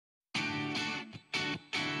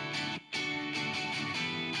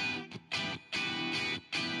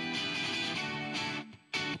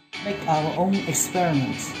make our own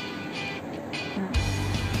experiments.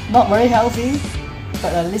 Not very healthy,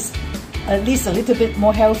 but at least a little bit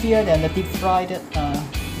more healthier than the deep fried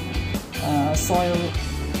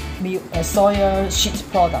soya sheet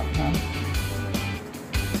product.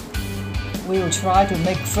 We will try to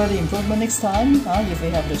make further improvement next time if we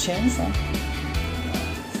have the chance.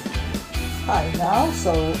 Hi, now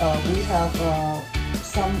we have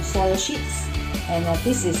some soya sheets, and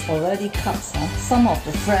this is already cut. Some of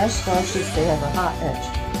the fresh soya sheets, they have a hard edge.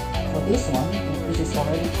 For this one, which is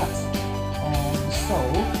already cut, and so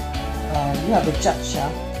you have to judge.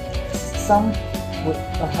 Some would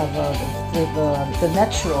have the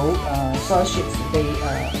natural soya sheets. They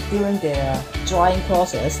during their drying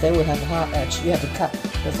process, they will have a hard edge. You have to cut.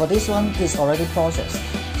 But for this one, it's already processed.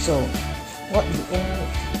 So what you only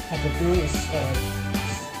have to do is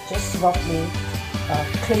just roughly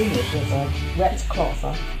clean it with a wet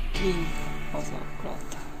cloth. Clean cloth.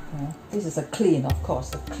 This is a clean, of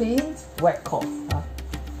course, a clean wet cloth.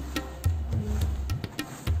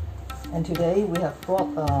 And today we have brought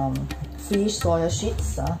 3 soya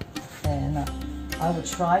sheets, and I will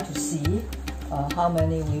try to see how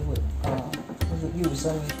many we would use.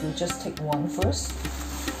 So we just take one first.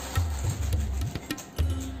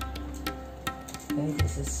 Okay,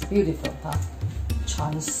 this is beautiful,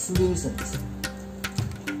 translucent.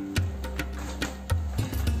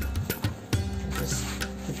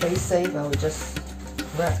 To play safe, I will just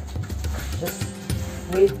wet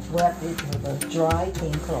it with a dry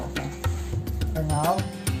clean cloth. And now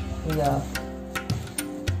we are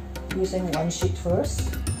using one sheet first,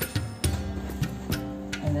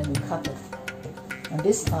 and then we cut it. And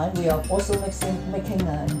this time we are also making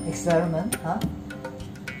an experiment.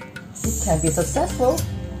 It can be successful.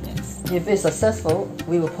 Yes. If it's successful,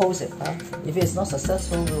 we will post it. If it's not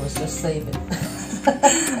successful, we will just save it.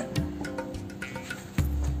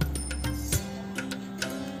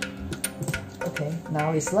 Okay,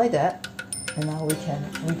 now it's like that, and now we can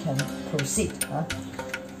proceed.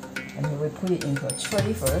 And we will put it into a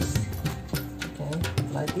tray first. Okay,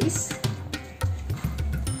 like this.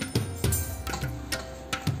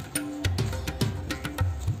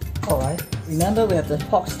 Alright, remember we have the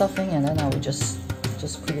pork stuffing, and then I will just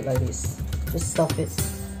put it like this. Just stuff it.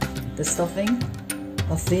 The stuffing,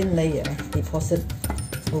 a thin layer, deposit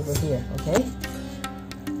over here, okay?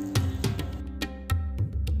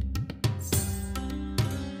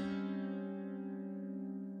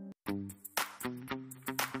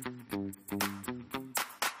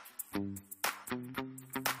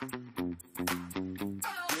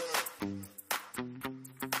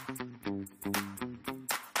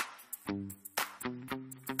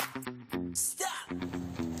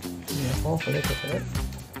 Off a little bit.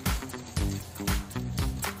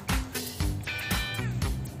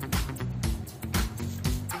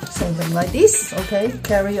 Something like this. Okay,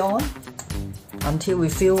 carry on until we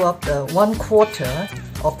fill up the 1/4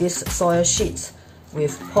 of this soya sheets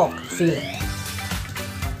with pork filling.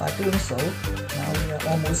 By doing so, now we are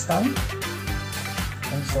almost done.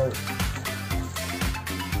 And so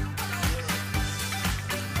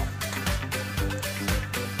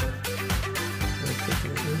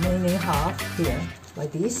remaining half here,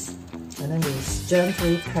 like this, and then we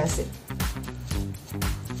gently press it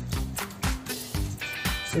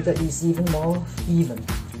so that it's even more even.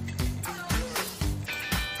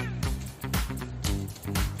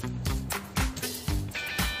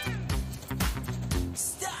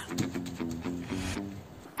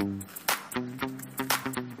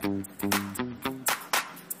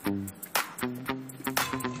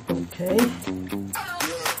 Okay.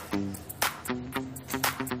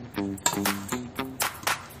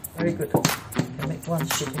 Very good. I make one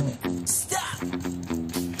sheet in it.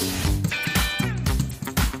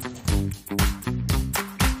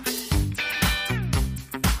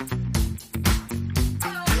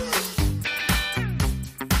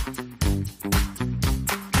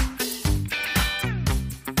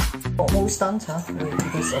 Almost done,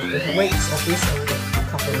 because of the weight of this, I will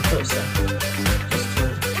cover it first, just to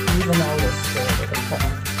even out the pot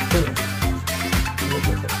filling a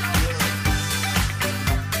little bit.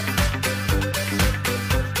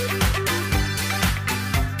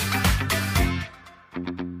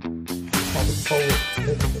 Forward a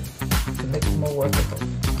little bit to make it more workable.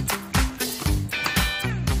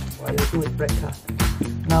 While you do it bread cut.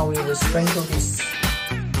 Now we will sprinkle this.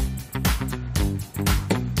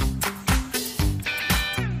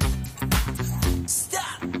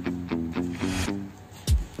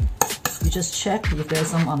 You just check if there's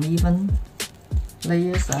some uneven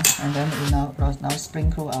layers, and then we now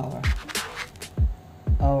sprinkle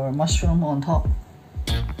our mushroom on top.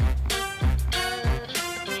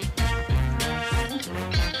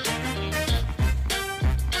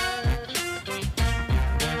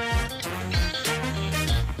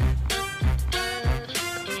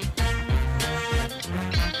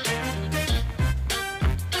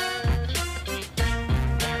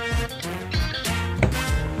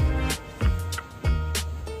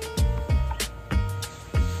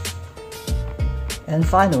 And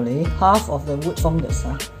finally, half of the wood fungus.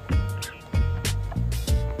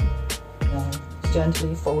 Now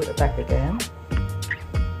gently fold it back again.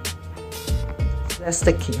 It's less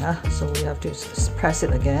sticky, so we have to press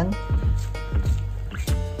it again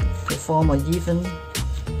to form an even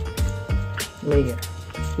layer,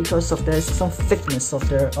 because of there's some thickness of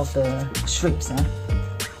the strips.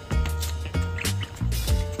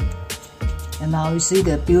 And now you see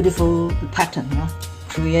the beautiful pattern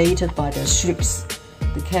created by the strips,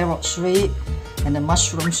 the carrot strip and the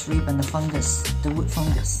mushroom strip and the fungus, the wood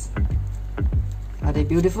fungus. Are they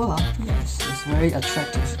beautiful? Yes, it's very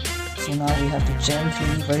attractive. So now we have to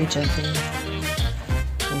gently, very gently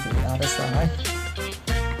go to the other side.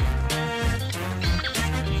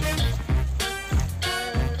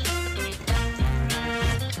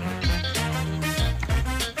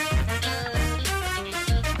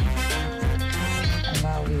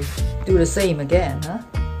 Do the same again,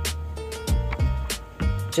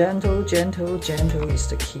 Gentle, gentle, gentle is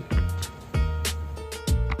the key.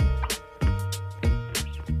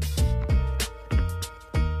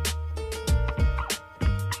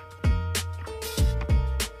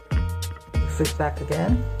 Flip back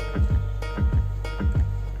again.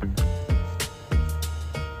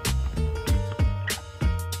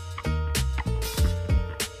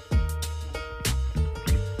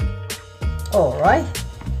 All right.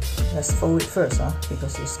 Let's fold it first,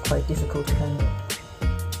 because it's quite difficult to handle.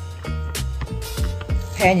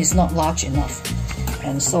 Pan is not large enough,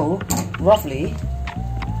 and so roughly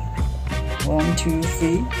 1, 2,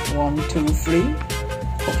 3, 1, 2, 3.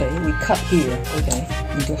 Okay, we cut here, okay,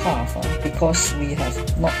 into half, because we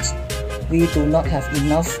do not have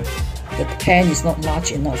enough. The pan is not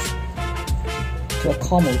large enough to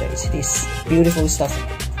accommodate this beautiful stuffing.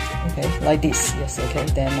 Okay, like this. Yes, okay.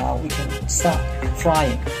 Then now we can start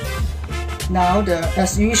frying. Now,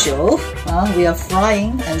 as usual, we are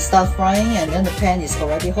frying and start frying, and then the pan is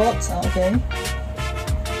already hot. Okay,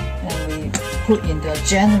 and we put in the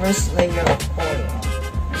generous layer of oil.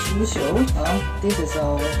 As usual, this is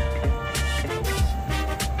our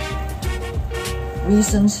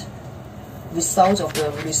recent result of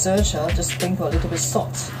the research. Just sprinkle a little bit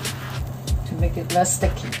salt to make it less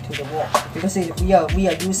sticky to the wok, because we are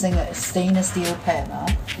using a stainless steel pan.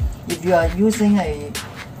 If you are using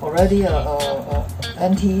already a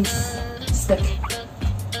anti-stick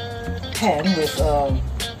pan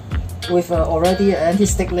with already an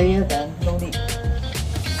anti-stick layer, then no need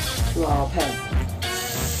to our pan.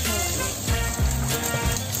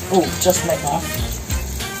 Oh, just make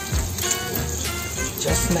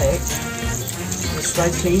just make. We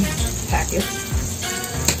slightly pack it.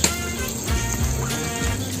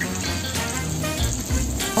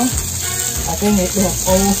 I think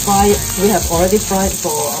we have already fried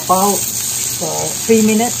for about 3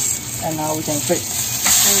 minutes, and now we can flip.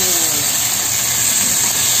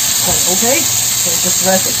 Okay, so just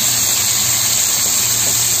rest it.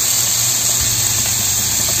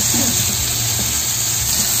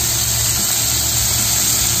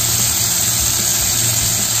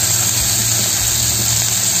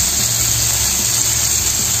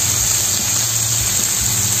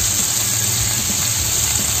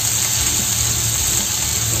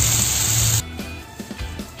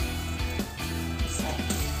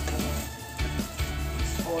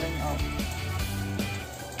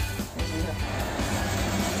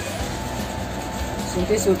 So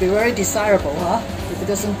this will be very desirable, if it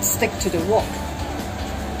doesn't stick to the wok.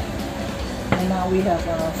 And now we have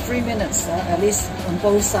 3 minutes, at least on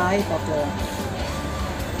both sides of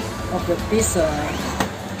this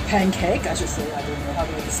pancake, I should say. I don't know how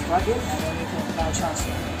to describe it. And then we can now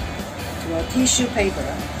transfer to a tissue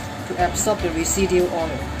paper to absorb the residual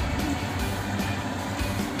oil.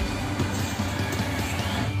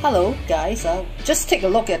 Hello guys, just take a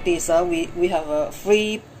look at this. We have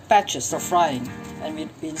 3 batches of frying, and we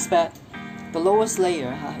inspect the lowest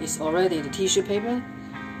layer is already the tissue paper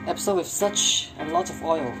absorbed with such a lot of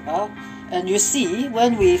oil. And you see,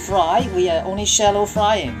 when we fry, we are only shallow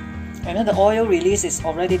frying, and then the oil release is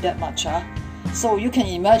already that much. So you can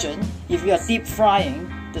imagine if you are deep frying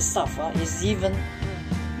the stuff, it's even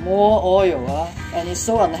more oil, and it's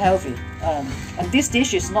so unhealthy. And this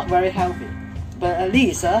dish is not very healthy. But at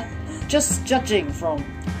least, just judging from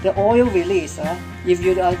the oil release, if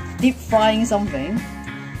you are deep frying something,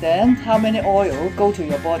 then how many oil go to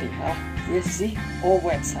your body? You see, all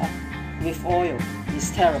wet with oil. It's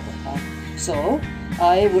terrible. So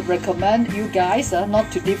I would recommend you guys not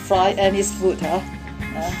to deep fry any food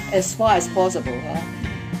as far as possible.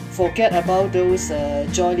 Forget about those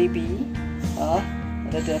Jollibee,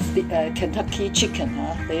 the Kentucky chicken.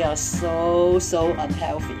 They are so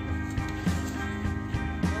unhealthy.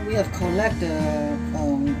 we have collected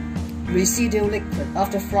the residual liquid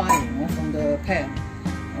after frying from the pan,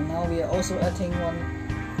 and now we are also adding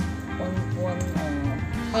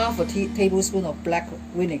half a tablespoon of black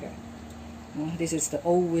vinegar. This is the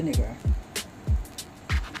old vinegar,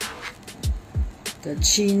 the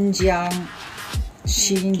Xinjiang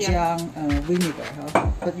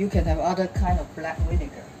vinegar, but you can have other kind of black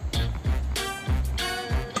vinegar.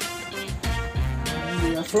 And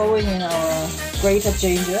we are throwing in our grated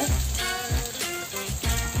ginger.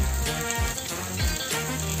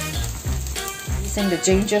 Using the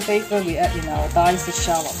ginger flavor, we add in our diced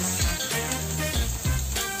shallots.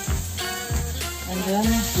 And then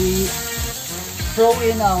we throw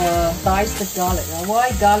in our diced garlic. Now,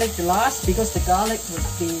 why garlic last? Because the garlic would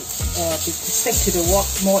stick to the wok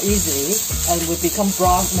more easily and would become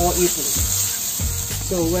brown more easily.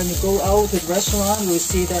 So when you go out to the restaurant, we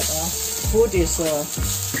see that food is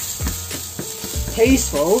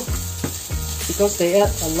tasteful because they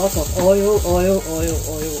add a lot of oil.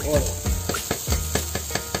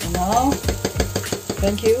 And now,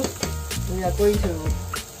 thank you. We are going to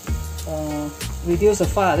reduce the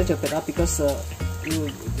fire a little bit because the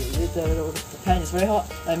pan is very hot,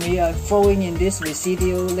 and we are throwing in this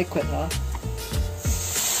residual liquid.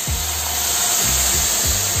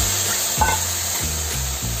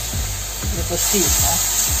 With a seed.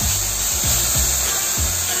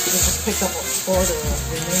 Just pick up all the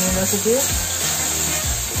remaining residue.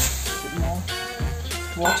 A bit more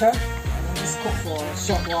water, and then just cook for a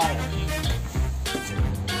short while.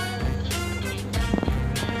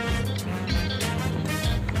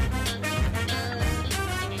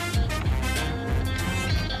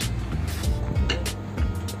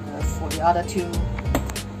 The other two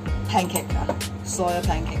pancake, soya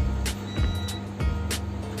pancake.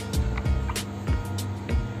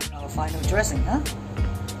 Our final dressing,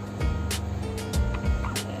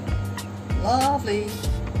 Lovely,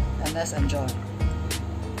 and let's enjoy.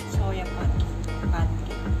 Soya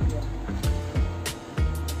pancake. Yeah.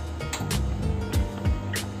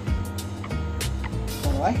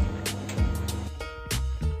 All right.